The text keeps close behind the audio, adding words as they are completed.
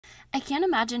I can't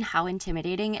imagine how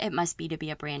intimidating it must be to be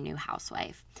a brand new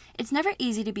housewife. It's never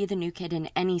easy to be the new kid in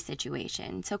any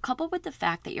situation, so coupled with the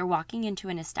fact that you're walking into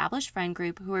an established friend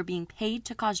group who are being paid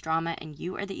to cause drama and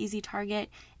you are the easy target,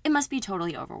 it must be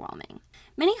totally overwhelming.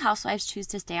 Many housewives choose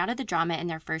to stay out of the drama in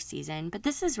their first season, but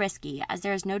this is risky as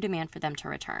there is no demand for them to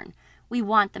return. We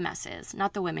want the messes,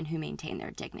 not the women who maintain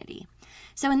their dignity.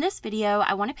 So in this video,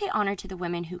 I want to pay honor to the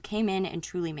women who came in and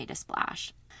truly made a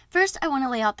splash. First, I want to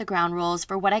lay out the ground rules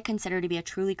for what I consider to be a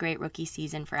truly great rookie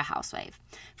season for a housewife.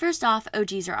 First off,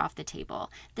 OGs are off the table.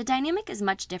 The dynamic is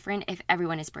much different if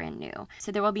everyone is brand new.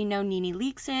 So there will be no Nene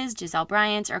Leakses, Giselle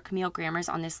Bryants, or Camille Grammers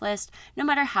on this list, no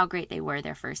matter how great they were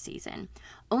their first season.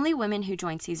 Only women who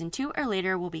joined season 2 or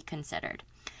later will be considered.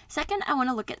 Second, I want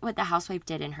to look at what the housewife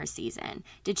did in her season.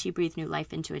 Did she breathe new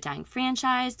life into a dying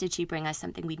franchise? Did she bring us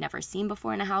something we'd never seen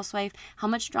before in a housewife? How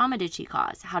much drama did she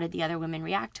cause? How did the other women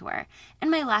react to her? And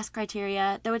my last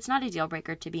criteria, though it's not a deal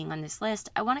breaker to being on this list,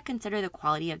 I want to consider the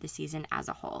quality of the season as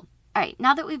a whole. Alright,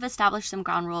 now that we've established some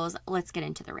ground rules, let's get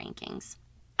into the rankings.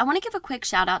 I want to give a quick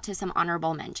shout out to some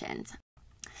honorable mentions.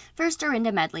 First,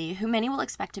 Dorinda Medley, who many will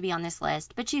expect to be on this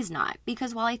list, but she's not,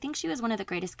 because while I think she was one of the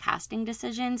greatest casting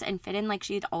decisions and fit in like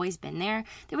she had always been there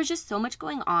was just so much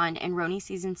going on in RHONY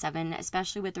Season 7,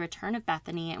 especially with the return of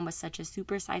Bethany and with such a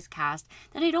supersized cast,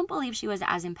 that I don't believe she was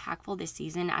as impactful this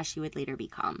season as she would later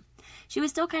become. She was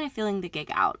still kind of feeling the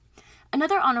gig out.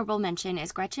 Another honorable mention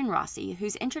is Gretchen Rossi,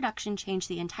 whose introduction changed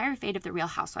the entire fate of the Real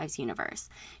Housewives universe.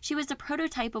 She was the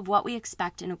prototype of what we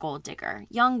expect in a gold digger,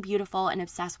 young, beautiful, and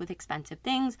obsessed with expensive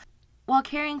things, while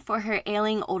caring for her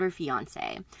ailing older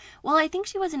fiance. While I think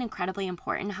she was an incredibly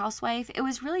important housewife, it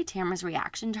was really Tamra's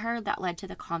reaction to her that led to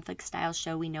the conflict-style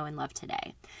show we know and love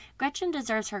today. Gretchen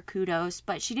deserves her kudos,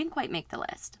 but she didn't quite make the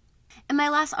list. And my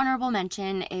last honorable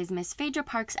mention is Miss Phaedra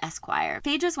Parks Esquire.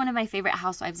 Phaedra is one of my favorite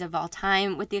housewives of all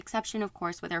time, with the exception, of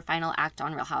course, with her final act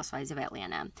on Real Housewives of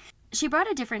Atlanta. She brought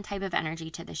a different type of energy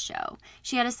to the show.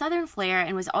 She had a southern flair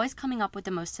and was always coming up with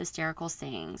the most hysterical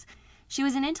sayings. She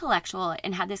was an intellectual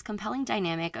and had this compelling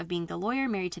dynamic of being the lawyer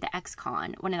married to the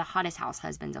ex-con, one of the hottest house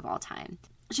husbands of all time.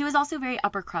 She was also very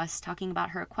upper crust, talking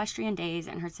about her equestrian days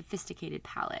and her sophisticated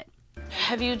palate.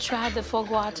 Have you tried the foie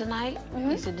gras tonight?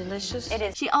 Is it delicious? It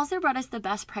is. She also brought us the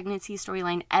best pregnancy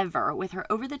storyline ever with her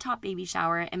over-the-top baby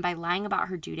shower and by lying about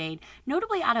her due date,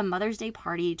 notably at a Mother's Day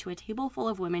party to a table full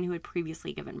of women who had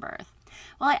previously given birth.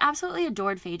 While I absolutely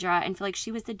adored Phaedra and feel like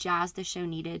she was the jazz the show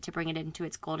needed to bring it into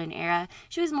its golden era,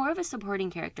 she was more of a supporting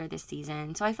character this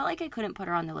season, so I felt like I couldn't put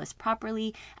her on the list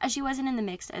properly as she wasn't in the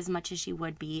mix as much as she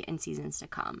would be in seasons to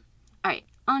come. Alright,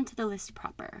 on to the list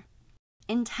proper.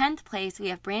 In 10th place, we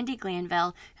have Brandi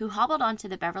Glanville, who hobbled onto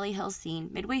the Beverly Hills scene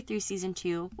midway through season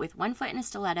 2 with one foot in a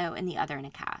stiletto and the other in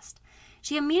a cast.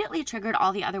 She immediately triggered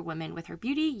all the other women with her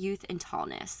beauty, youth, and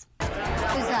tallness. Who's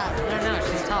that? I don't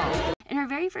know, she's tall. In her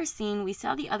very first scene, we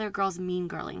saw the other girls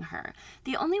mean-girling her.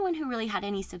 The only one who really had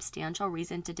any substantial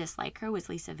reason to dislike her was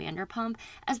Lisa Vanderpump,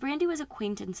 as Brandi was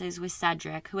acquaintances with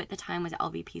Cedric, who at the time was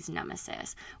LVP's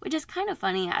nemesis, which is kind of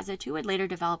funny as the two would later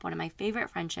develop one of my favorite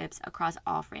friendships across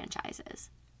all franchises.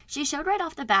 She showed right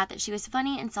off the bat that she was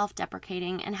funny and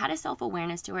self-deprecating and had a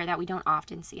self-awareness to her that we don't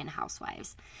often see in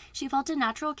housewives. She felt a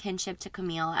natural kinship to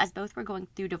Camille as both were going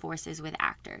through divorces with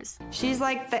actors. She's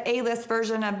like the A-list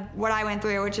version of what I went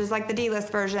through, which is like the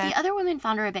D-list version. The other women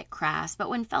found her a bit crass, but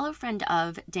when fellow friend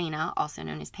of Dana, also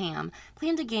known as Pam,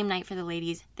 planned a game night for the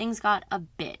ladies, things got a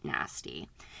bit nasty.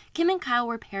 Kim and Kyle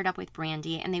were paired up with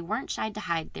Brandi, and they weren't shy to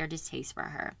hide their distaste for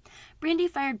her. Brandi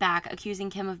fired back, accusing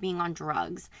Kim of being on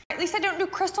drugs. At least I don't do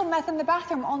crystal meth in the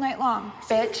bathroom all night long,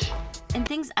 bitch. And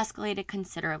things escalated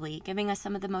considerably, giving us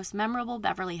some of the most memorable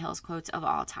Beverly Hills quotes of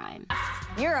all time.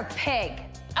 You're a pig.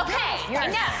 Okay,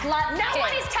 enough.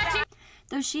 Nobody's touching.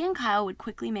 Though she and Kyle would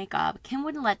quickly make up, Kim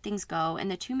wouldn't let things go, and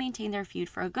the two maintained their feud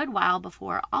for a good while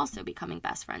before also becoming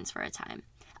best friends for a time.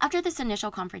 After this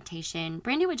initial confrontation,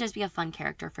 Brandi would just be a fun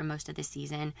character for most of the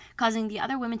season, causing the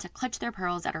other women to clutch their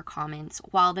pearls at her comments,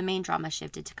 while the main drama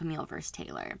shifted to Camille versus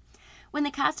Taylor. When the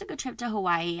cast took a trip to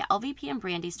Hawaii, LVP and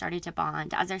Brandi started to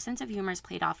bond as their sense of humors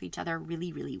played off each other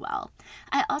really, really well.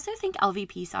 I also think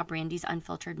LVP saw Brandi's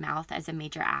unfiltered mouth as a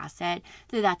major asset,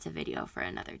 though that's a video for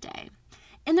another day.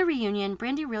 In the reunion,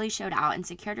 Brandi really showed out and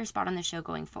secured her spot on the show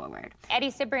going forward. Eddie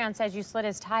Cibrian says you slid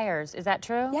his tires. Is that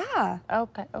true? Yeah.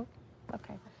 Okay. Oh,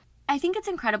 okay. I think it's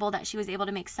incredible that she was able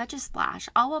to make such a splash,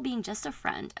 all while being just a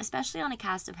friend, especially on a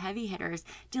cast of heavy hitters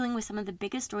dealing with some of the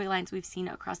biggest storylines we've seen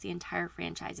across the entire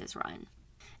franchise's run.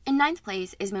 In 9th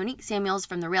place is Monique Samuels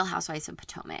from The Real Housewives of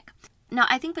Potomac. Now,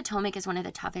 I think Potomac is one of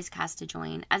the toughest casts to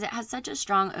join, as it has such a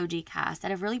strong OG cast that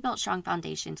have really built strong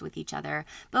foundations with each other,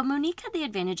 but Monique had the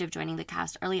advantage of joining the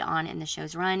cast early on in the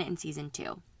show's run in season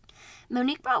 2.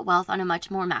 Monique brought wealth on a much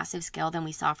more massive scale than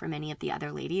we saw for many of the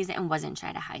other ladies and wasn't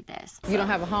shy to hide this. You don't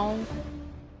have a home?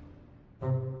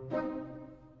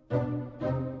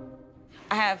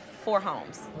 I have 4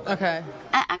 homes. Okay.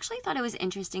 I actually thought it was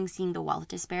interesting seeing the wealth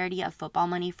disparity of football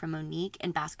money from Monique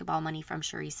and basketball money from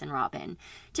Charisse and Robin.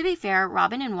 To be fair,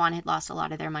 Robin and Juan had lost a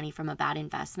lot of their money from a bad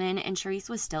investment, and Charisse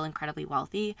was still incredibly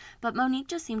wealthy, but Monique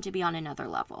just seemed to be on another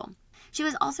level. She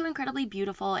was also incredibly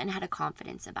beautiful and had a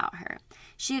confidence about her.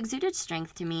 She exuded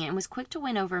strength to me and was quick to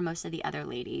win over most of the other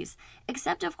ladies,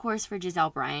 except of course for Giselle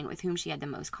Bryant, with whom she had the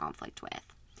most conflict with.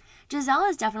 Giselle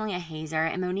is definitely a hazer,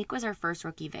 and Monique was her first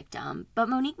rookie victim, but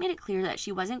Monique made it clear that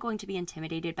she wasn't going to be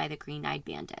intimidated by the green-eyed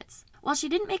bandits. While she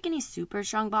didn't make any super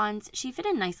strong bonds, she fit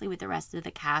in nicely with the rest of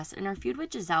the cast, and her feud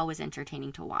with Giselle was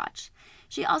entertaining to watch.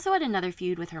 She also had another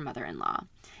feud with her mother-in-law.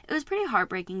 It was pretty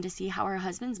heartbreaking to see how her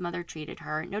husband's mother treated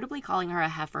her, notably calling her a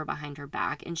heifer behind her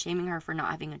back and shaming her for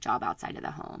not having a job outside of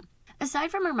the home.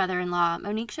 Aside from her mother-in-law,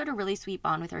 Monique showed a really sweet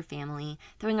bond with her family,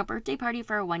 throwing a birthday party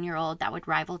for a 1-year-old that would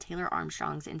rival Taylor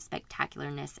Armstrong's in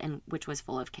spectacularness and which was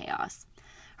full of chaos.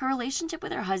 Her relationship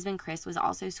with her husband Chris was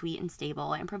also sweet and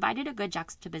stable and provided a good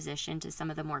juxtaposition to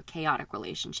some of the more chaotic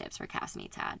relationships her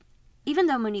castmates had. Even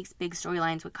though Monique's big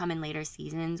storylines would come in later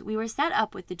seasons, we were set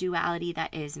up with the duality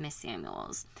that is Miss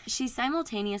Samuels. She's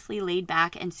simultaneously laid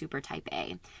back and super type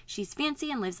A. She's fancy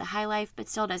and lives a high life, but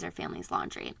still does her family's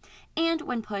laundry. And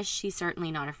when pushed, she's certainly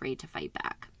not afraid to fight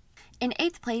back. In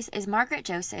 8th place is Margaret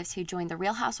Josephs, who joined the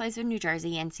Real Housewives of New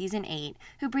Jersey in season 8,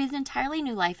 who breathed entirely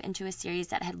new life into a series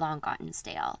that had long gotten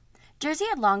stale. Jersey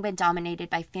had long been dominated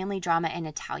by family drama and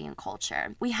Italian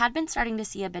culture. We had been starting to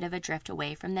see a bit of a drift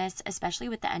away from this, especially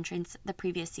with the entrance the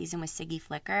previous season with Siggy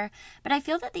Flicker, but I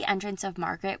feel that the entrance of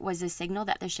Margaret was a signal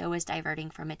that the show was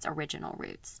diverting from its original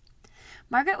roots.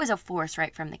 Margaret was a force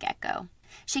right from the get-go.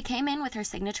 She came in with her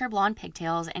signature blonde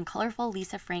pigtails and colorful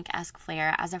Lisa Frank-esque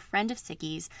flair as a friend of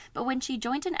Siggy's, but when she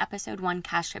joined an episode 1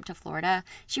 cast trip to Florida,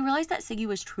 she realized that Siggy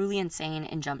was truly insane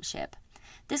and jumped ship.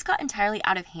 This got entirely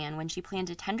out of hand when she planned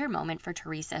a tender moment for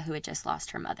Teresa, who had just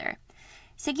lost her mother.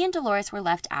 Siggy and Dolores were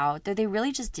left out, though they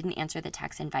really just didn't answer the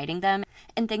text inviting them,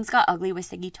 and things got ugly with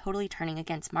Siggy totally turning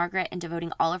against Margaret and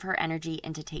devoting all of her energy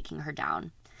into taking her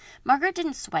down. Margaret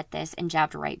didn't sweat this and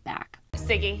jabbed right back.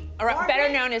 Siggy, or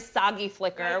better known as Soggy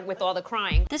Flicker, with all the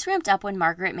crying. This ramped up when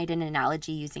Margaret made an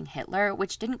analogy using Hitler,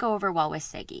 which didn't go over well with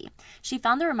Siggy. She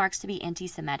found the remarks to be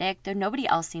anti-Semitic, though nobody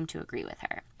else seemed to agree with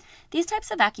her. These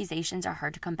types of accusations are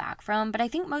hard to come back from, but I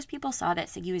think most people saw that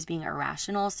Siggy was being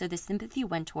irrational, so the sympathy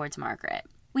went towards Margaret.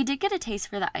 We did get a taste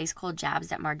for the ice-cold jabs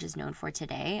that Marge is known for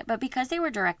today, but because they were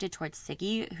directed towards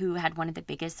Siggy, who had one of the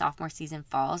biggest sophomore season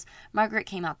falls, Margaret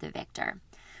came out the victor.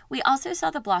 We also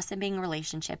saw the blossoming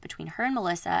relationship between her and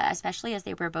Melissa, especially as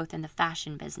they were both in the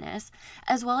fashion business,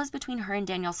 as well as between her and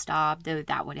Danielle Staub, though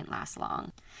that wouldn't last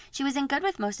long. She was in good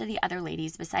with most of the other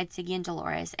ladies besides Siggy and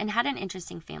Dolores, and had an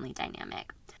interesting family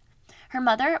dynamic. Her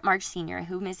mother, Marge Sr.,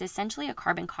 whom is essentially a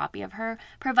carbon copy of her,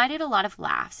 provided a lot of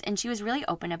laughs, and she was really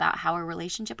open about how her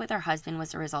relationship with her husband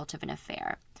was the result of an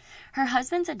affair. Her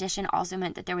husband's addition also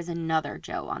meant that there was another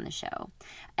Joe on the show.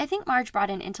 I think Marge brought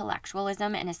an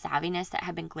intellectualism and a savviness that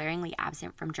had been glaringly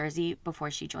absent from Jersey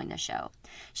before she joined the show.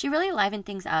 She really livened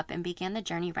things up and began the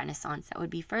journey renaissance that would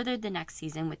be furthered the next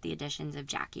season with the additions of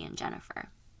Jackie and Jennifer.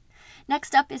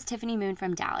 Next up is Tiffany Moon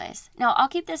from Dallas. Now, I'll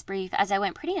keep this brief as I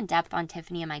went pretty in-depth on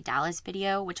Tiffany in my Dallas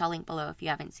video, which I'll link below if you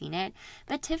haven't seen it,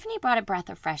 but Tiffany brought a breath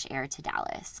of fresh air to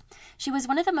Dallas. She was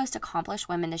one of the most accomplished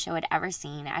women the show had ever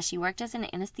seen, as she worked as an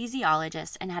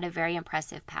anesthesiologist and had a very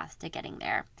impressive path to getting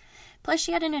there. Plus,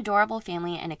 she had an adorable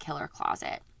family and a killer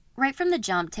closet. Right from the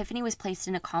jump, Tiffany was placed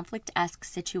in a conflict-esque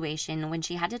situation when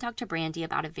she had to talk to Brandi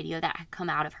about a video that had come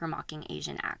out of her mocking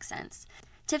Asian accents.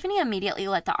 Tiffany immediately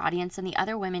let the audience and the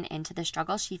other women into the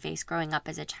struggle she faced growing up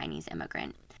as a Chinese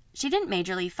immigrant. She didn't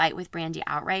majorly fight with Brandi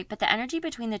outright, but the energy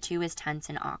between the two is tense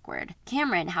and awkward.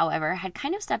 Cameron, however, had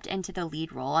kind of stepped into the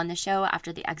lead role on the show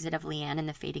after the exit of Leanne and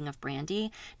the fading of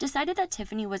Brandi, decided that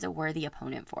Tiffany was a worthy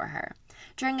opponent for her.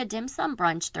 During a dim sum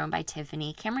brunch thrown by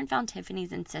Tiffany, Cameron found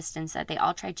Tiffany's insistence that they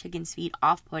all try chicken's feet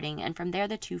off-putting, and from there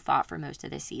the two fought for most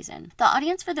of the season. The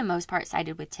audience for the most part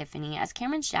sided with Tiffany, as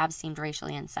Cameron's jabs seemed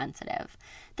racially insensitive.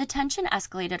 The tension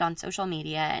escalated on social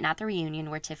media and at the reunion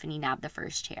where Tiffany nabbed the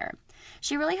first chair.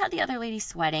 She really had the other ladies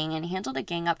sweating and handled a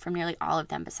gang up from nearly all of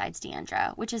them besides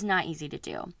Deandra, which is not easy to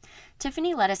do.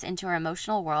 Tiffany led us into her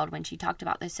emotional world when she talked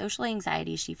about the social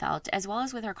anxiety she felt, as well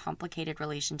as with her complicated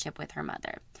relationship with her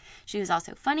mother. She was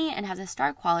also funny and has a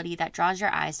star quality that draws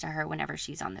your eyes to her whenever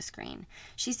she's on the screen.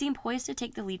 She seemed poised to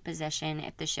take the lead position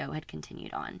if the show had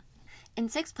continued on. In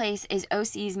 6th place is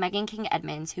OC's Meghan King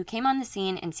Edmonds, who came on the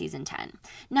scene in season 10.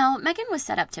 Now, Meghan was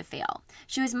set up to fail.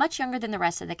 She was much younger than the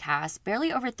rest of the cast,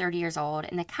 barely over 30 years old,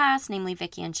 and the cast, namely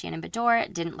Vicky and Shannon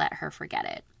Beador, didn't let her forget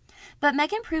it. But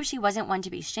Meghan proved she wasn't one to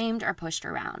be shamed or pushed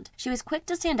around. She was quick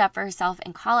to stand up for herself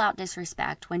and call out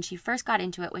disrespect when she first got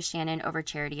into it with Shannon over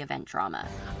charity event drama.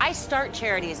 I start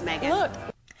charities, Meghan. Look.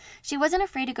 She wasn't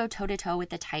afraid to go toe-to-toe with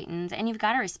the Titans, and you've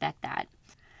got to respect that.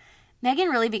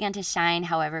 Meghan really began to shine,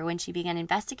 however, when she began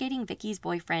investigating Vicky's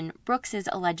boyfriend Brooks's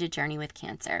alleged journey with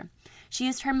cancer. She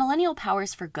used her millennial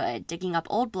powers for good, digging up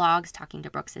old blogs, talking to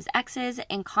Brooks's exes,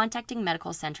 and contacting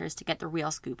medical centers to get the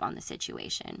real scoop on the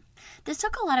situation. This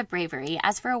took a lot of bravery,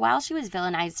 as for a while she was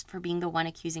villainized for being the one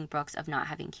accusing Brooks of not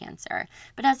having cancer.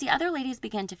 But as the other ladies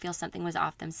began to feel something was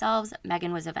off themselves,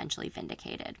 Meghan was eventually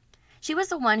vindicated. She was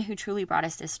the one who truly brought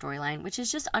us this storyline, which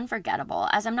is just unforgettable,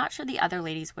 as I'm not sure the other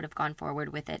ladies would have gone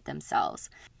forward with it themselves.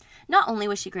 Not only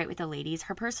was she great with the ladies,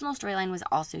 her personal storyline was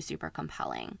also super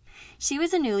compelling. She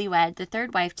was a newlywed, the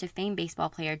third wife to famed baseball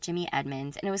player Jimmy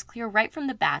Edmonds, and it was clear right from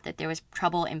the bat that there was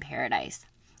trouble in paradise.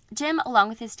 Jim, along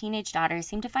with his teenage daughter,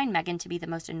 seemed to find Meghan to be the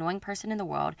most annoying person in the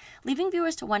world, leaving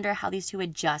viewers to wonder how these two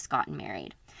had just gotten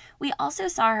married. We also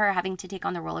saw her having to take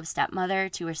on the role of stepmother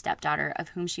to her stepdaughter, of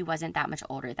whom she wasn't that much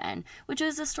older than, which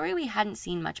was a story we hadn't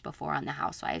seen much before on The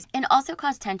Housewives, and also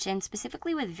caused tension,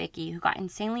 specifically with Vicky, who got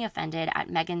insanely offended at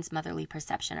Meghan's motherly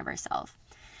perception of herself.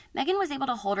 Meghan was able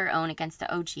to hold her own against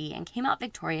the OG and came out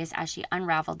victorious as she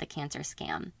unraveled the cancer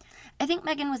scam. I think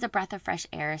Meghan was a breath of fresh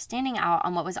air, standing out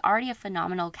on what was already a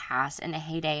phenomenal cast in the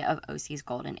heyday of OC's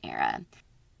golden era.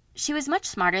 She was much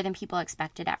smarter than people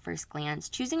expected at first glance,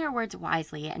 choosing her words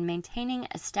wisely and maintaining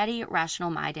a steady, rational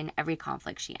mind in every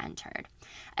conflict she entered.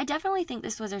 I definitely think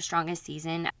this was her strongest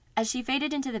season, as she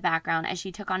faded into the background as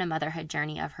she took on a motherhood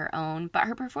journey of her own, but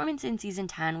her performance in season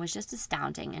 10 was just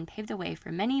astounding and paved the way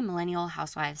for many millennial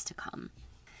housewives to come.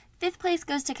 5th place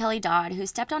goes to Kelly Dodd, who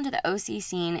stepped onto the OC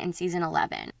scene in season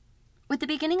 11. With the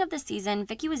beginning of the season,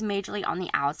 Vicky was majorly on the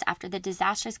outs after the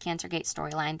disastrous Cancergate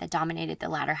storyline that dominated the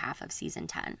latter half of season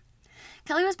 10.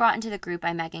 Kelly was brought into the group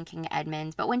by Meghan King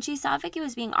Edmonds, but when she saw Vicky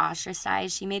was being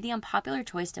ostracized, she made the unpopular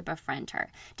choice to befriend her,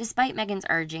 despite Meghan's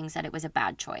urgings that it was a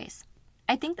bad choice.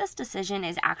 I think this decision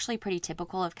is actually pretty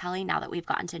typical of Kelly now that we've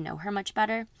gotten to know her much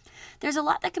better. There's a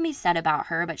lot that can be said about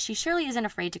her, but she surely isn't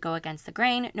afraid to go against the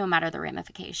grain, no matter the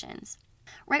ramifications.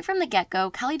 Right from the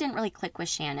get-go, Kelly didn't really click with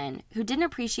Shannon, who didn't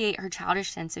appreciate her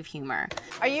childish sense of humor.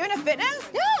 Are you into fitness?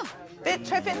 Yeah.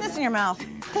 Try fitting this in your mouth.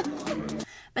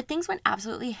 But things went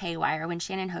absolutely haywire when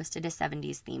Shannon hosted a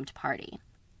 70s-themed party.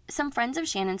 Some friends of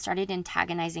Shannon started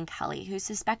antagonizing Kelly, who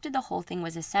suspected the whole thing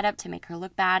was a setup to make her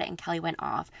look bad, and Kelly went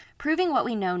off, proving what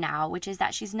we know now, which is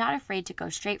that she's not afraid to go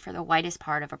straight for the whitest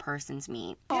part of a person's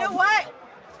meat. You know what?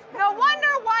 No wonder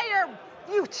why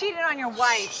you cheated on your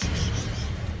wife.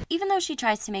 Even though she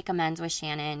tries to make amends with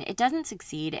Shannon, it doesn't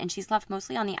succeed, and she's left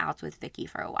mostly on the outs with Vicky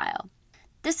for a while.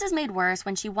 This is made worse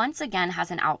when she once again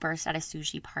has an outburst at a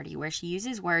sushi party where she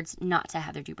uses words not to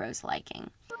Heather Dubrow's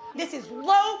liking. This is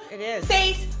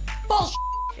low-base bullshit,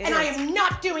 and I am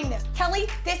not doing this. Kelly,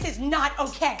 this is not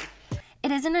okay. It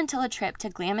isn't until a trip to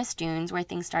Glamis Dunes where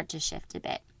things start to shift a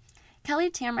bit.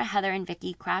 Kelly, Tamra, Heather, and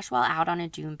Vicky crash while out on a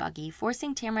dune buggy,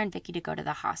 forcing Tamra and Vicky to go to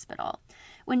the hospital.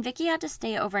 When Vicky had to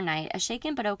stay overnight, a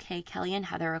shaken but okay Kelly and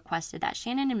Heather requested that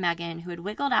Shannon and Meghan, who had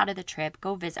wiggled out of the trip,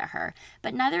 go visit her,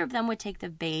 but neither of them would take the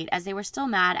bait as they were still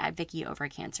mad at Vicky over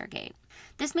Cancergate.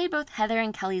 This made both Heather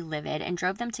and Kelly livid and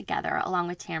drove them together, along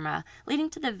with Tamra,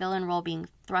 leading to the villain role being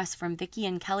thrust from Vicky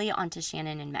and Kelly onto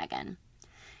Shannon and Meghan.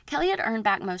 Kelly had earned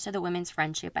back most of the women's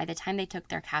friendship by the time they took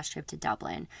their cast trip to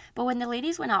Dublin, but when the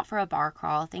ladies went out for a bar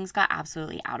crawl, things got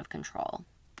absolutely out of control.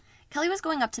 Kelly was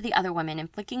going up to the other women and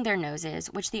flicking their noses,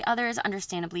 which the others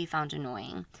understandably found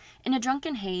annoying. In a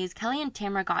drunken haze, Kelly and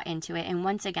Tamra got into it, and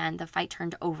once again, the fight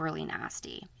turned overly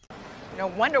nasty. No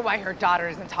wonder why her daughter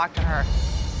doesn't talk to her.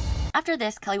 After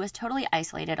this, Kelly was totally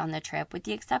isolated on the trip, with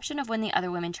the exception of when the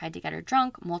other women tried to get her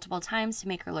drunk multiple times to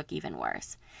make her look even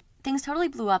worse. Things totally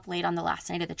blew up late on the last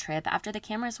night of the trip after the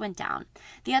cameras went down.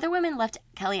 The other women left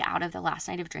Kelly out of the last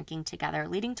night of drinking together,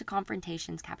 leading to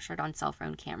confrontations captured on cell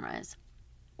phone cameras.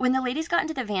 When the ladies got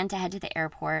into the van to head to the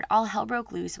airport, all hell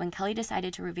broke loose when Kelly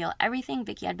decided to reveal everything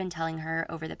Vicki had been telling her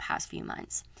over the past few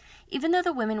months. Even though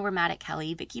the women were mad at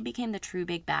Kelly, Vicki became the true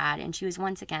big bad, and she was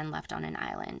once again left on an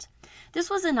island. This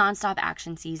was a nonstop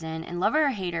action season, and love her or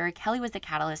hate her, Kelly was the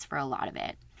catalyst for a lot of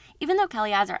it. Even though Kelly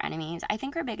has her enemies, I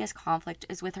think her biggest conflict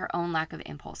is with her own lack of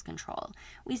impulse control.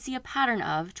 We see a pattern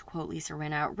of, to quote Lisa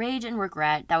Rinna, rage and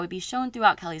regret that would be shown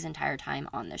throughout Kelly's entire time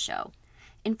on the show.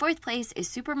 In fourth place is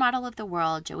supermodel of the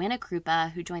world Joanna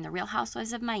Krupa, who joined the Real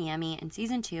Housewives of Miami in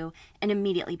season 2 and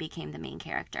immediately became the main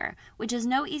character, which is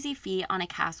no easy feat on a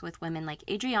cast with women like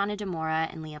Adriana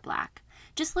Demora and Leah Black.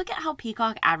 Just look at how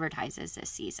Peacock advertises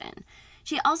this season.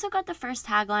 She also got the first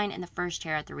tagline and the first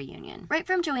chair at the reunion. Right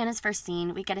from Joanna's first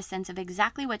scene, we get a sense of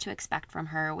exactly what to expect from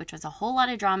her, which was a whole lot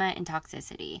of drama and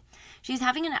toxicity. She's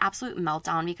having an absolute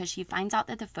meltdown because she finds out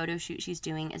that the photo shoot she's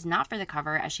doing is not for the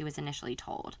cover as she was initially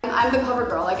told. I'm the cover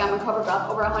girl, I'm a cover girl,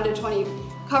 over 120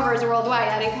 covers worldwide.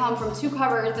 I didn't come from 2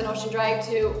 covers in Ocean Drive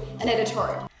to an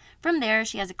editorial. From there,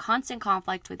 she has a constant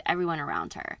conflict with everyone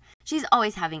around her. She's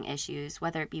always having issues,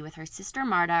 whether it be with her sister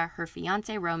Marta, her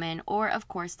fiancé Roman, or of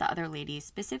course the other ladies,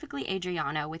 specifically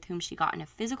Adriana, with whom she got in a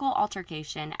physical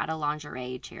altercation at a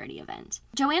lingerie charity event.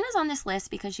 Joanna's on this list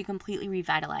because she completely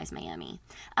revitalized Miami.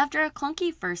 After a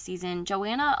clunky first season,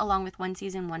 Joanna, along with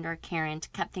one-season wonder Karen,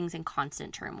 kept things in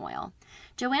constant turmoil.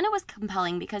 Joanna was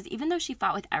compelling because even though she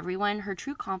fought with everyone, her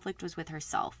true conflict was with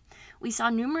herself. We saw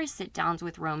numerous sit-downs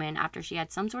with Roman after she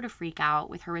had some sort of freak out,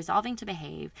 with her resolving to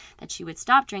behave, that she would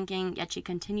stop drinking, yet she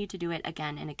continued to do it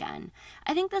again and again.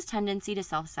 I think this tendency to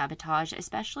self-sabotage,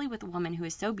 especially with a woman who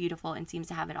is so beautiful and seems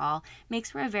to have it all,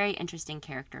 makes her a very interesting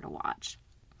character to watch.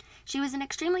 She was an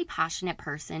extremely passionate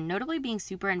person, notably being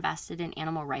super invested in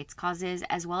animal rights causes,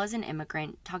 as well as an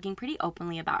immigrant, talking pretty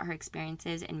openly about her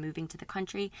experiences in moving to the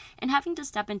country and having to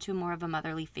step into more of a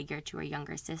motherly figure to her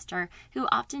younger sister, who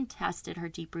often tested her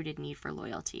deep-rooted need for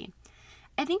loyalty.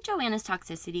 I think Joanna's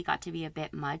toxicity got to be a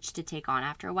bit much to take on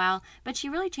after a while, but she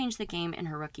really changed the game in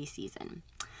her rookie season.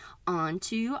 On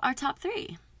to our top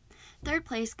 3. Third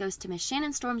place goes to Miss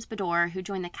Shannon Storms Beador, who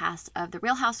joined the cast of The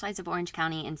Real Housewives of Orange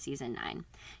County in season 9.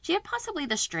 She had possibly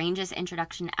the strangest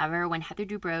introduction ever when Heather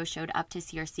Dubrow showed up to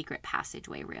see her secret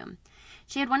passageway room.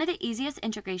 She had one of the easiest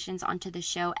integrations onto the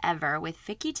show ever, with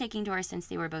Vicki taking to her since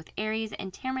they were both Aries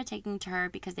and Tamara taking to her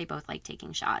because they both like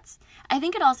taking shots. I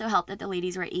think it also helped that the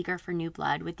ladies were eager for new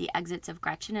blood with the exits of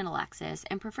Gretchen and Alexis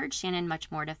and preferred Shannon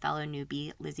much more to fellow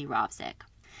newbie Lizzie RHOBH.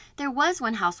 There was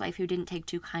one housewife who didn't take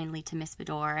too kindly to Miss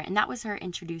Beador, and that was her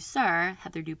introducer,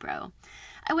 Heather Dubrow.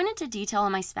 I went into detail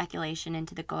in my speculation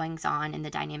into the goings-on and the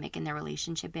dynamic in their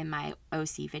relationship in my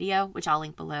OC video, which I'll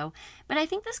link below, but I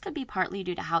think this could be partly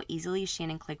due to how easily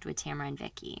Shannon clicked with Tamara and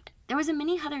Vicki. There was a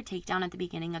mini Heather takedown at the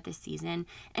beginning of this season,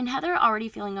 and Heather, already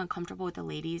feeling uncomfortable with the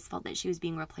ladies, felt that she was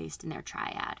being replaced in their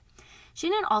triad.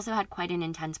 Shannon also had quite an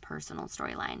intense personal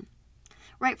storyline.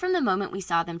 Right from the moment we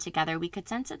saw them together, we could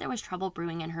sense that there was trouble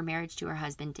brewing in her marriage to her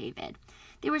husband, David.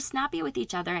 They were snappy with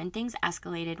each other, and things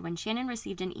escalated when Shannon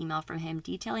received an email from him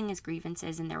detailing his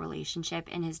grievances in their relationship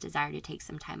and his desire to take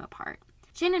some time apart.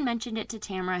 Shannon mentioned it to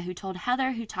Tamara, who told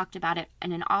Heather, who talked about it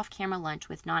in an off-camera lunch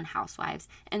with non-housewives,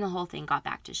 and the whole thing got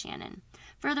back to Shannon,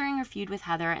 furthering her feud with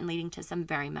Heather and leading to some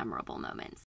very memorable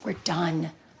moments. We're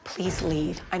done. Please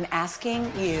leave. I'm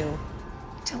asking you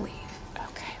to leave.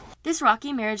 This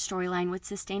rocky marriage storyline would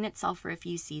sustain itself for a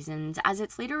few seasons, as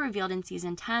it's later revealed in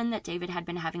season 10 that David had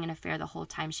been having an affair the whole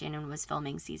time Shannon was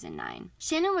filming season 9.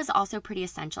 Shannon was also pretty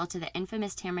essential to the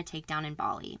infamous Tamara takedown in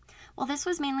Bali. While this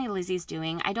was mainly Lizzie's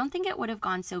doing, I don't think it would have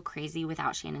gone so crazy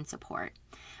without Shannon's support.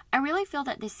 I really feel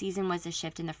that this season was a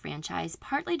shift in the franchise,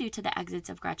 partly due to the exits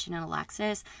of Gretchen and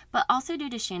Alexis, but also due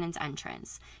to Shannon's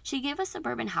entrance. She gave us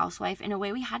suburban housewife in a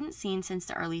way we hadn't seen since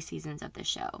the early seasons of the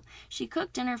show. She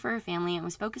cooked dinner for her family and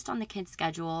was focused on the kids'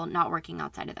 schedule, not working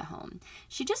outside of the home.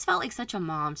 She just felt like such a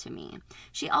mom to me.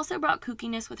 She also brought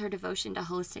kookiness with her devotion to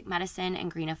holistic medicine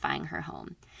and greenifying her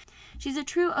home. She's a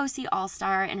true OC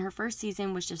all-star, and her first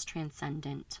season was just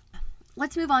transcendent.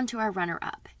 Let's move on to our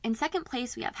runner-up. In second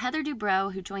place, we have Heather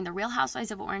Dubrow, who joined the Real Housewives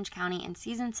of Orange County in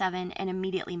season 7 and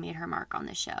immediately made her mark on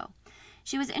the show.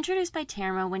 She was introduced by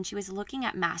Tamara when she was looking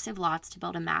at massive lots to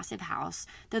build a massive house,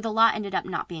 though the lot ended up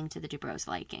not being to the Dubrows'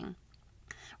 liking.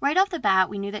 Right off the bat,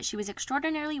 we knew that she was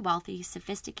extraordinarily wealthy,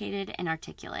 sophisticated, and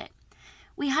articulate.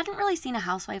 We hadn't really seen a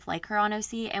housewife like her on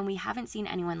OC, and we haven't seen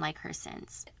anyone like her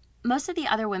since. Most of the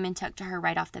other women took to her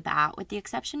right off the bat, with the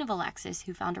exception of Alexis,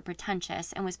 who found her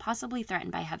pretentious and was possibly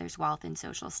threatened by Heather's wealth and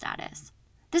social status.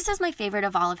 This is my favorite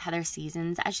of all of Heather's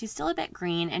seasons, as she's still a bit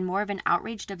green and more of an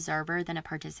outraged observer than a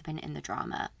participant in the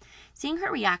drama. Seeing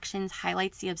her reactions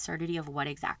highlights the absurdity of what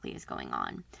exactly is going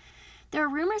on. There are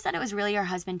rumors that it was really her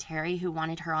husband Terry who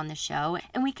wanted her on the show,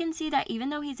 and we can see that even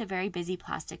though he's a very busy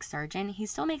plastic surgeon, he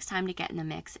still makes time to get in the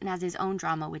mix and has his own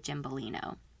drama with Jim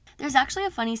Bellino. There's actually a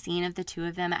funny scene of the two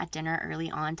of them at dinner early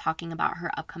on talking about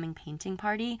her upcoming painting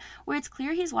party, where it's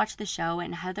clear he's watched the show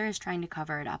and Heather is trying to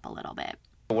cover it up a little bit.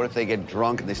 What if they get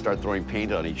drunk and they start throwing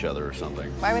paint on each other or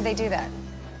something? Why would they do that?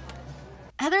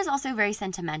 Heather's also very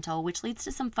sentimental, which leads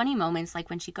to some funny moments like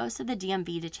when she goes to the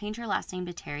DMV to change her last name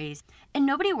to Terry's, and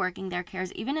nobody working there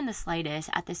cares even in the slightest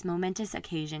at this momentous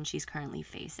occasion she's currently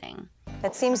facing.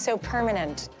 That seems so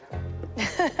permanent.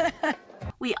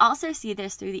 We also see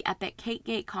this through the epic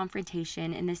Cakegate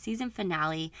confrontation in the season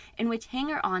finale, in which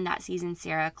hanger-on that season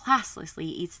Sarah classlessly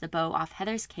eats the bow off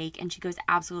Heather's cake and she goes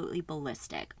absolutely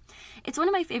ballistic. It's one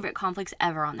of my favorite conflicts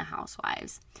ever on The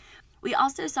Housewives. We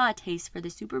also saw a taste for the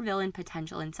supervillain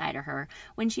potential inside of her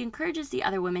when she encourages the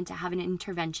other women to have an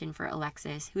intervention for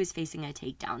Alexis, who is facing a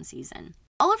takedown season.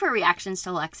 All of her reactions to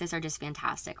Alexis are just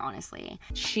fantastic, honestly.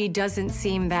 She doesn't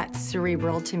seem that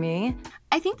cerebral to me.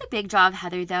 I think the big draw of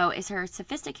Heather, though, is her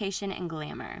sophistication and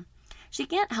glamour. She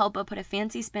can't help but put a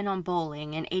fancy spin on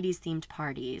bowling and 80s-themed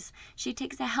parties. She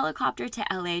takes a helicopter to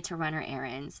LA to run her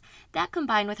errands. That,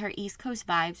 combined with her East Coast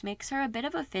vibes, makes her a bit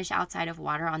of a fish outside of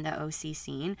water on the OC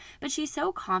scene, but she's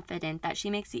so confident that she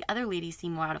makes the other ladies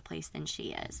seem more out of place than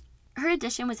she is. Her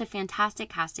addition was a fantastic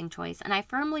casting choice, and I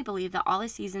firmly believe that all the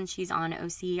seasons she's on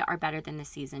OC are better than the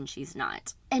season she's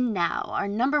not. And now, our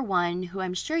number one, who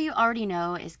I'm sure you already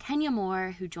know, is Kenya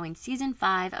Moore, who joined season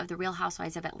 5 of The Real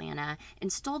Housewives of Atlanta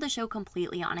and stole the show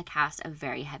completely on a cast of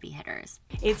very heavy hitters.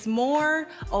 It's more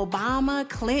Obama,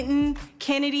 Clinton,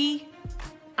 Kennedy.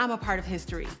 I'm a part of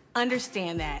history.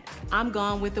 Understand that. I'm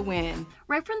gone with the wind.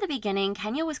 Right from the beginning,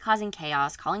 Kenya was causing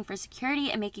chaos, calling for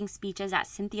security and making speeches at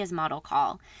Cynthia's model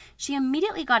call. She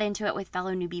immediately got into it with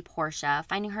fellow newbie Portia,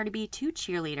 finding her to be too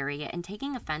cheerleadery and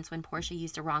taking offense when Portia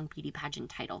used the wrong beauty pageant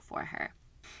title for her.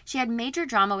 She had major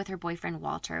drama with her boyfriend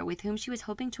Walter, with whom she was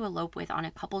hoping to elope with on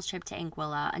a couple's trip to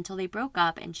Anguilla until they broke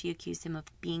up and she accused him of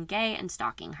being gay and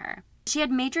stalking her. She had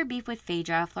major beef with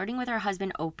Phaedra, flirting with her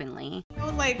husband openly. I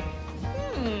was like,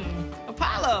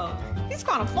 Apollo, he's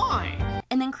kind of fine.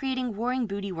 And then creating warring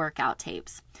booty workout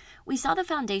tapes. We saw the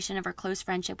foundation of her close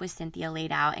friendship with Cynthia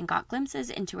laid out and got glimpses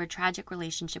into her tragic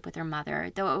relationship with her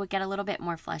mother, though it would get a little bit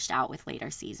more fleshed out with later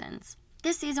seasons.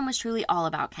 This season was truly all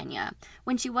about Kenya.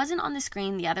 When she wasn't on the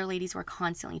screen, the other ladies were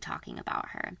constantly talking about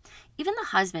her. Even the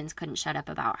husbands couldn't shut up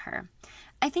about her.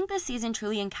 I think this season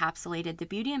truly encapsulated the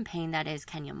beauty and pain that is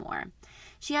Kenya Moore.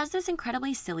 She has this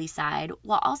incredibly silly side,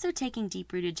 while also taking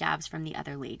deep-rooted jabs from the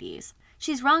other ladies.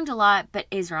 She's wronged a lot, but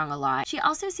is wrong a lot. She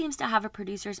also seems to have a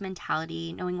producer's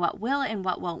mentality, knowing what will and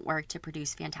what won't work to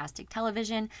produce fantastic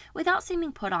television without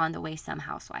seeming put on the way some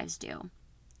housewives do.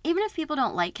 Even if people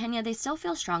don't like Kenya, they still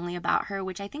feel strongly about her,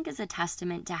 which I think is a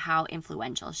testament to how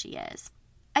influential she is.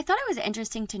 I thought it was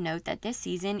interesting to note that this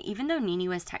season, even though Nene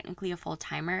was technically a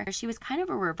full-timer, she was kind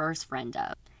of a reverse friend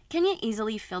of. Kenya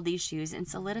easily filled these shoes and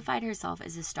solidified herself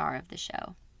as a star of the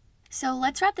show. So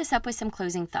let's wrap this up with some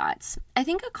closing thoughts. I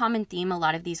think a common theme a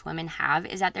lot of these women have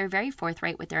is that they're very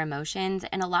forthright with their emotions,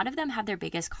 and a lot of them have their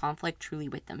biggest conflict truly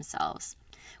with themselves.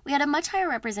 We had a much higher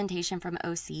representation from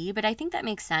OC, but I think that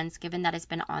makes sense given that it's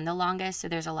been on the longest, so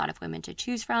there's a lot of women to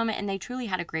choose from, and they truly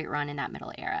had a great run in that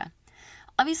middle era.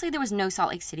 Obviously, there was no Salt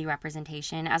Lake City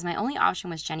representation, as my only option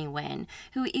was Jenny Wynn,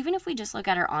 who, even if we just look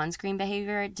at her on-screen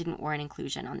behavior, didn't warrant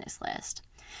inclusion on this list.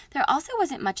 There also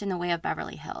wasn't much in the way of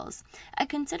Beverly Hills. I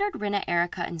considered Rinna,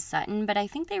 Erica, and Sutton, but I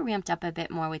think they ramped up a bit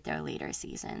more with their later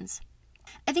seasons.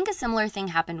 I think a similar thing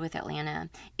happened with Atlanta.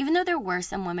 Even though there were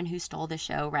some women who stole the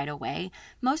show right away,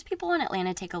 most people in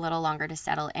Atlanta take a little longer to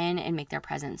settle in and make their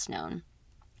presence known.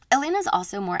 Atlanta's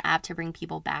also more apt to bring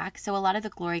people back, so a lot of the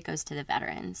glory goes to the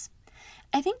veterans.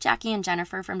 I think Jackie and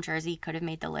Jennifer from Jersey could have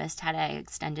made the list had I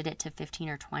extended it to 15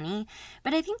 or 20,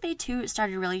 but I think they too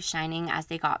started really shining as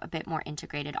they got a bit more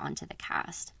integrated onto the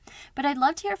cast. But I'd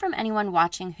love to hear from anyone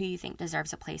watching who you think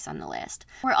deserves a place on the list.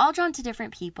 We're all drawn to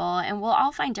different people, and we'll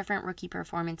all find different rookie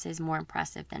performances more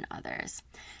impressive than others.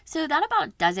 So that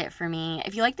about does it for me.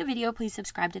 If you like the video, please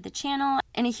subscribe to the channel,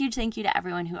 and a huge thank you to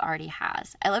everyone who already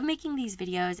has. I love making these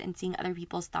videos and seeing other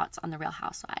people's thoughts on The Real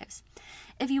Housewives.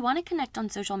 If you want to connect on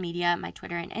social media, my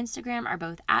Twitter and Instagram are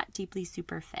both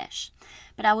 @deeplysuperfish.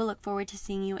 But I will look forward to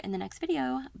seeing you in the next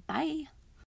video. Bye!